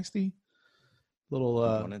call them in XD?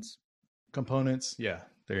 Little components. Yeah,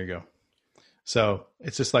 there you go. So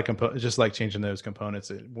it's just like changing those components.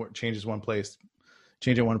 It changes one place,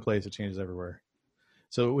 change it one place, it changes everywhere.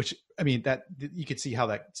 So, which, I mean, that you can see how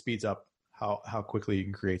that speeds up how quickly you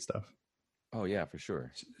can create stuff. Oh yeah, for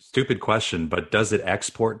sure. Stupid question, but does it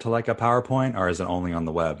export to like a PowerPoint, or is it only on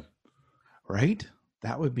the web? Right?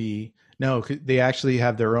 That would be no. They actually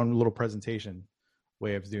have their own little presentation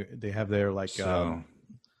way of doing. They have their like. So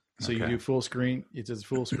okay. You do full screen. It says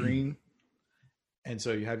full screen, and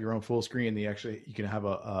so you have your own full screen. You can have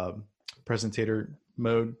a presentator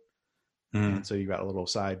mode, and so you got a little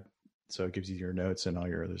side. So it gives you your notes and all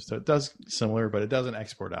your others. So it does similar, but it doesn't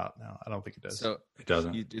export out now. I don't think it does. So it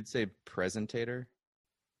doesn't. You did say presentator.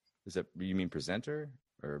 Is that, you mean presenter,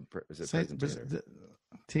 or is it presentator?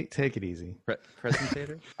 Take it easy.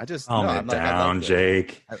 Presentator. I just calm it down,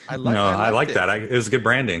 Jake. I like that. It was good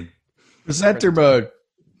branding. Presenter mode.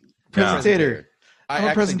 Presentator. I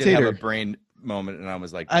actually did have a brain moment, and I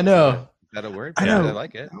was like, I know. Is that a word? I know. I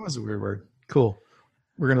like it. That was a weird word. Cool.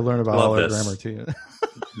 We're going to learn about all our grammar too.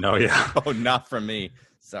 No, yeah. Oh, not from me.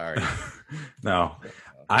 Sorry. No,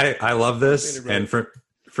 I love this, and for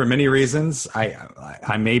many reasons,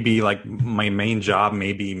 I may be like, my main job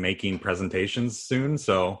may be making presentations soon,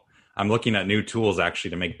 so I'm looking at new tools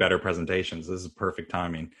actually to make better presentations. This is perfect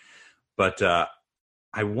timing, but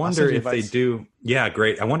I wonder if they do. Yeah,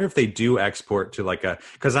 great. I wonder if they do export to like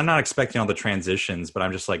because I'm not expecting all the transitions, but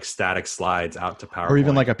I'm just like static slides out to PowerPoint, or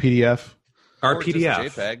even like a PDF. Or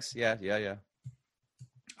PDF. JPEGs. Yeah.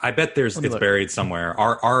 I bet it's buried somewhere.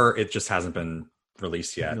 Our it just hasn't been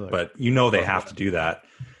released yet, but they have to do that.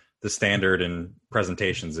 The standard in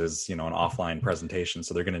presentations is, an offline presentation,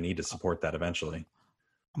 so they're going to need to support that eventually.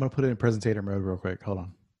 I'm going to put it in presentator mode real quick. Hold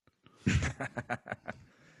on.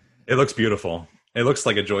 It looks beautiful. It looks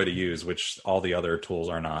like a joy to use, which all the other tools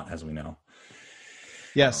are not, as we know.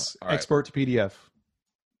 Yes, export to PDF.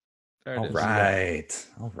 All right.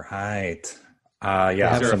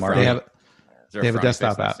 Yeah, they have a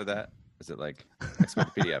desktop app for that. Is it like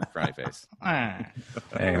export to PDF frowny face?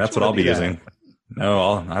 Dang, that's what I'll be using.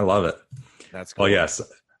 No, I love it. That's cool. Well, yes,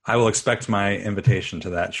 I will expect my invitation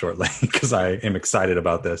to that shortly because I am excited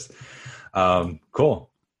about this. Cool.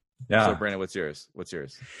 Yeah. So, Brandon, what's yours?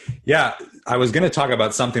 Yeah, I was going to talk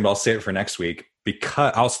about something, but I'll save it for next week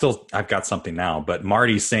because I've got something now. But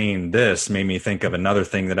Marty saying this made me think of another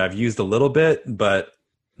thing that I've used a little bit, but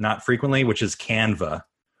not frequently, which is Canva.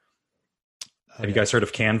 Have you guys heard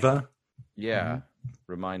of Canva? Yeah. Mm-hmm.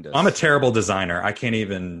 Remind us. I'm a terrible designer. I can't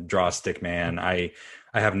even draw a stick man. I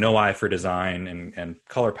have no eye for design and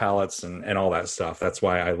color palettes and all that stuff. That's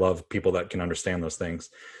why I love people that can understand those things.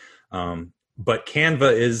 But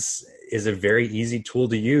Canva is a very easy tool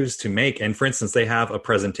to use to make. And for instance, they have a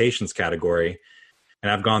presentations category,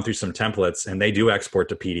 and I've gone through some templates, and they do export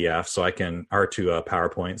to PDF, or to a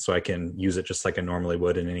PowerPoint, so I can use it just like I normally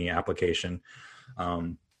would in any application.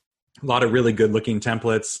 A lot of really good looking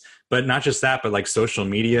templates, but not just that, but like social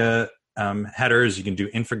media headers. You can do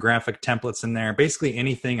infographic templates in there. Basically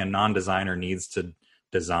anything a non-designer needs to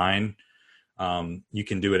design, you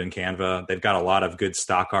can do it in Canva. They've got a lot of good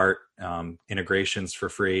stock art integrations for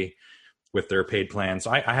free with their paid plans.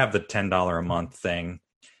 So I have the $10 a month thing.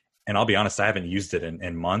 And I'll be honest, I haven't used it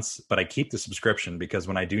in months, but I keep the subscription because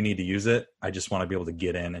when I do need to use it, I just want to be able to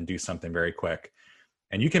get in and do something very quick.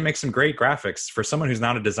 And you can make some great graphics for someone who's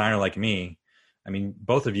not a designer like me. I mean,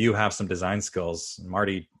 both of you have some design skills.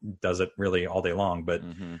 Marty does it really all day long, but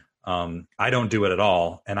I don't do it at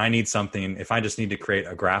all. And I need something, if I just need to create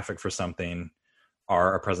a graphic for something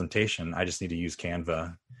or a presentation, I just need to use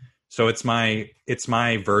Canva. So it's my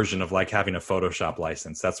version of like having a Photoshop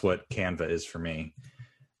license. That's what Canva is for me.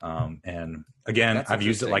 And again, I've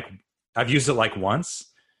used it like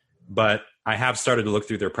once, but I have started to look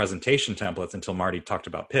through their presentation templates until Marty talked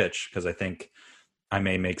about pitch, because I think I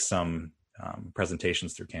may make some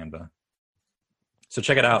presentations through Canva. So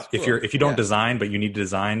check it out. That's cool. If you don't design, but you need to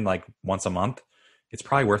design like once a month, it's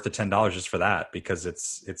probably worth the $10 just for that, because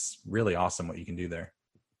it's really awesome what you can do there.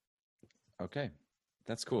 Okay.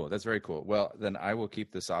 That's cool. That's very cool. Well, then I will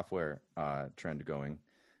keep the software trend going.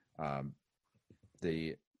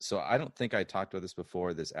 So I don't think I talked about this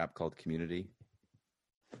before, this app called Community.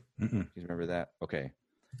 Mm-mm. You remember that? Okay.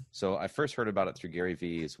 So I first heard about it through Gary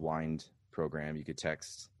Vee's Wind program. You could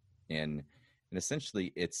text in, and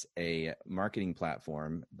essentially it's a marketing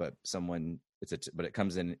platform, but it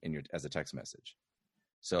comes in as a text message.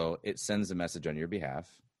 So it sends a message on your behalf.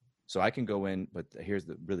 So I can go in, but here's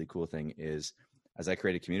the really cool thing is, as I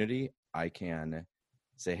create a community, I can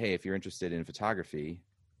say, hey, if you're interested in photography,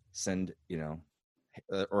 send,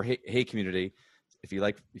 or hey community, if you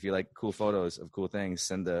like cool photos of cool things,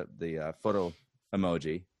 send the photo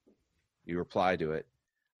emoji. You reply to it.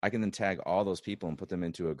 I can then tag all those people and put them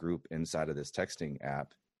into a group inside of this texting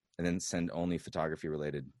app, and then send only photography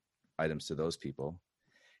related items to those people.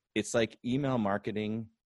 It's like email marketing,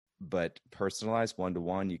 but personalized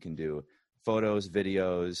one-to-one. You can do photos,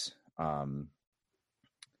 videos,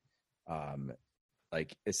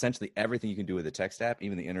 like essentially everything you can do with a text app,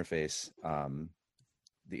 even the interface.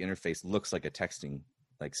 The interface looks like a texting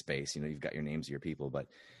like space. You've got your names of your people, but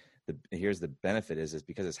here's the benefit is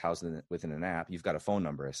because it's housed within an app, you've got a phone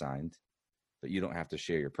number assigned, but you don't have to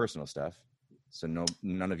share your personal stuff. So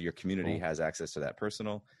none of your community has access to that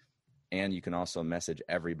personal. And you can also message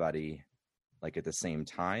everybody like at the same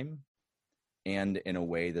time and in a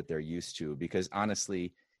way that they're used to, because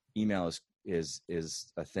honestly, email is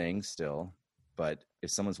a thing still, but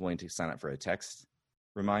if someone's willing to sign up for a text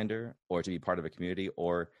reminder or to be part of a community,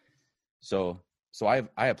 or so I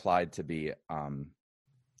applied to be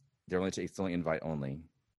it's only invite only.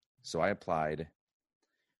 So I applied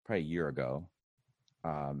probably a year ago.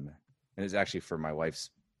 And it's actually for my wife's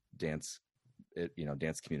dance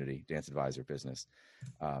community, dance advisor business.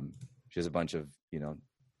 She has a bunch of,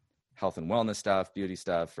 health and wellness stuff, beauty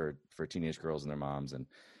stuff for teenage girls and their moms. And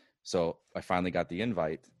so I finally got the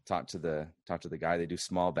invite, talked to the guy. They do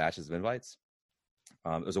small batches of invites.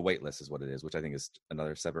 It was a wait list is what it is, which I think is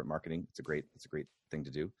another separate marketing. It's a great thing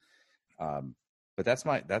to do.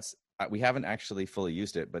 But we haven't actually fully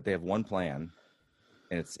used it, but they have one plan,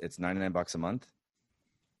 and it's $99 a month.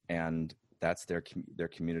 And that's their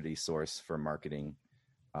community source for marketing.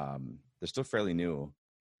 They're still fairly new,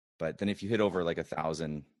 but then if you hit over like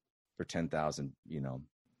 1,000 or 10,000,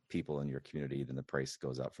 people in your community, then the price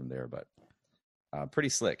goes up from there. But pretty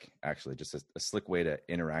slick, actually, just a slick way to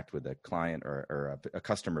interact with a client or a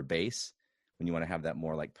customer base when you want to have that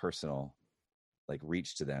more like personal, like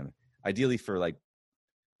reach to them. Ideally for like,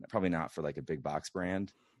 probably not for like a big box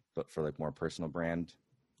brand, but for like more personal brand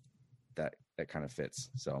that kind of fits.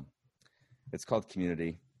 So it's called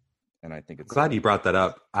Community. And I think it's glad you brought that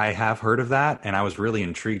up. I have heard of that, and I was really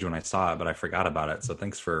intrigued when I saw it, but I forgot about it. So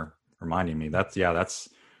thanks for reminding me.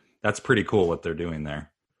 That's pretty cool what they're doing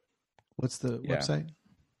there. What's the website?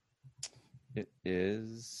 It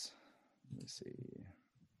is, let me see.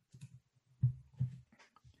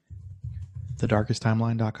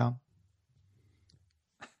 thedarkesttimeline.com?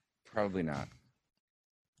 Probably not.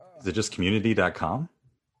 Is it just community.com?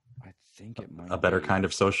 I think it might a better be. kind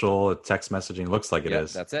of social text messaging. Looks like it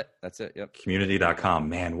is. That's it. Yep. Community.com.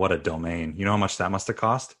 Man, what a domain. You know how much that must have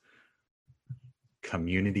cost?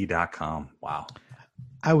 Community.com. Wow.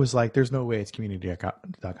 I was like, there's no way it's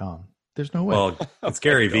community.com. There's no way. Well, it's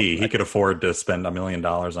Gary Vee. He could afford to spend $1 million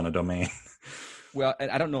on a domain. Well,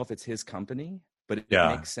 and I don't know if it's his company, but it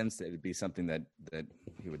makes sense that it would be something that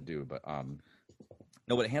he would do. But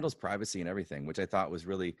no, but it handles privacy and everything, which I thought was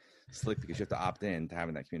really slick because you have to opt in to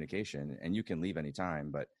having that communication, and you can leave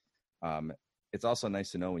anytime. But it's also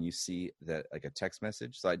nice to know when you see that, like a text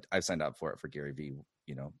message. So I've signed up for it for Gary Vee.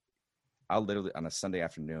 I'll literally on a Sunday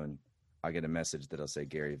afternoon, I'll get a message that'll say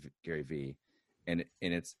Gary Vee, and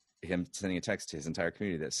it's him sending a text to his entire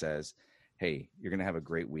community that says, "Hey, you're gonna have a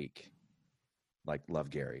great week. Like, love,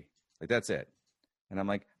 Gary." Like, that's it. And I'm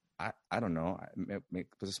like, I don't know.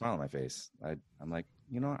 Puts a smile on my face. I'm like,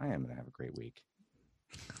 I am gonna have a great week.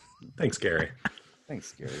 Thanks, Gary.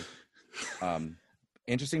 Thanks, Gary.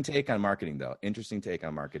 Interesting take on marketing, though. Interesting take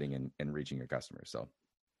on marketing and reaching your customers. So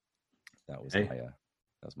that was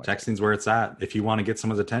my texting's where it's at. If you want to get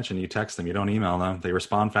someone's attention, you text them. You don't email them. They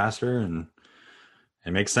respond faster, and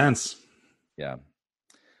it makes sense. Yeah.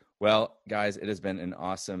 Well, guys, it has been an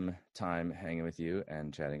awesome time hanging with you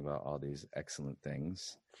and chatting about all these excellent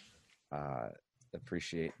things.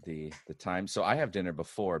 Appreciate the time. So I have dinner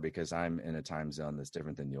before because I'm in a time zone that's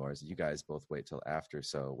different than yours. You guys both wait till after.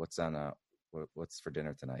 So what's for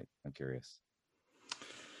dinner tonight? I'm curious.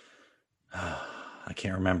 I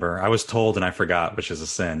can't remember. I was told and I forgot, which is a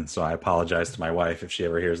sin. So I apologize to my wife if she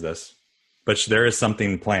ever hears this. But there is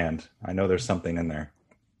something planned. I know there's something in there.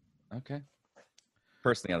 Okay.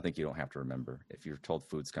 Personally, I don't think you don't have to remember. If you're told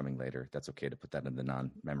food's coming later, that's okay to put that in the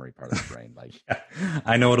non-memory part of the brain. Like, yeah,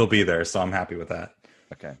 I know it'll be there, so I'm happy with that.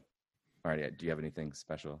 Okay. All right. Do you have anything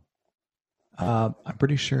special? I'm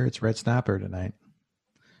pretty sure it's red snapper tonight.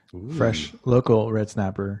 Ooh. Fresh local red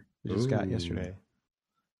snapper we just got Ooh. yesterday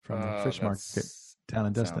from the fish market down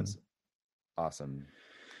in Destin. Awesome.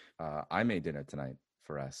 I made dinner tonight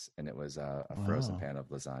for us, and it was a frozen pan of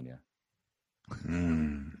lasagna.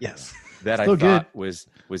 Yes, that still I thought good. was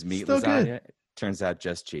meat Still lasagna. good. Turns out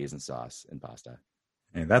just cheese and sauce and pasta.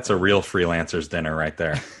 Hey, that's a real freelancer's dinner right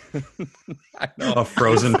there. I know. A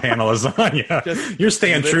frozen pan of lasagna. You're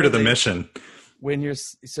staying true to the mission. When you're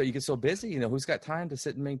you get so busy, who's got time to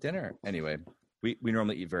sit and make dinner? Anyway, we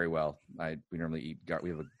normally eat very well. We normally eat. We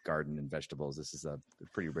have a garden and vegetables. This is a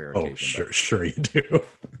pretty rare occasion. Oh, sure you do.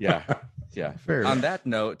 Yeah. Fair On enough. that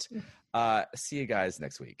note, see you guys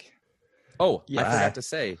next week. Oh, Yeah. I forgot to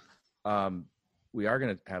say, we are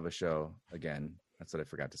going to have a show again. That's what I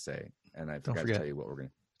forgot to say, and I forgot to tell you what we're going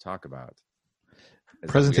to talk about.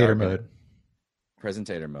 Presentator mode.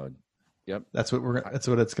 Presentator mode. Yep. That's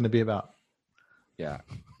what it's going to be about. Yeah.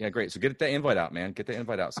 Great. So get the invite out, man. Get the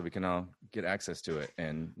invite out so we can all get access to it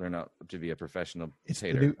and learn how to be a professional. It's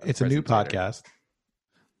a new podcast.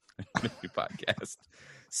 New podcast.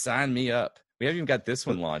 Sign me up. We haven't even got this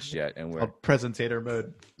one launched yet, and we're presentator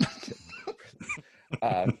mode.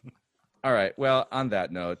 All right. Well, on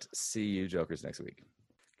that note, see you jokers next week.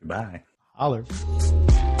 Goodbye. Holler.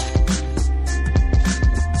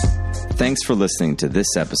 Thanks for listening to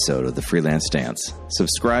this episode of The Freelance Dance.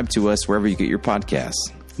 Subscribe to us wherever you get your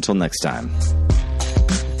podcasts. Until next time.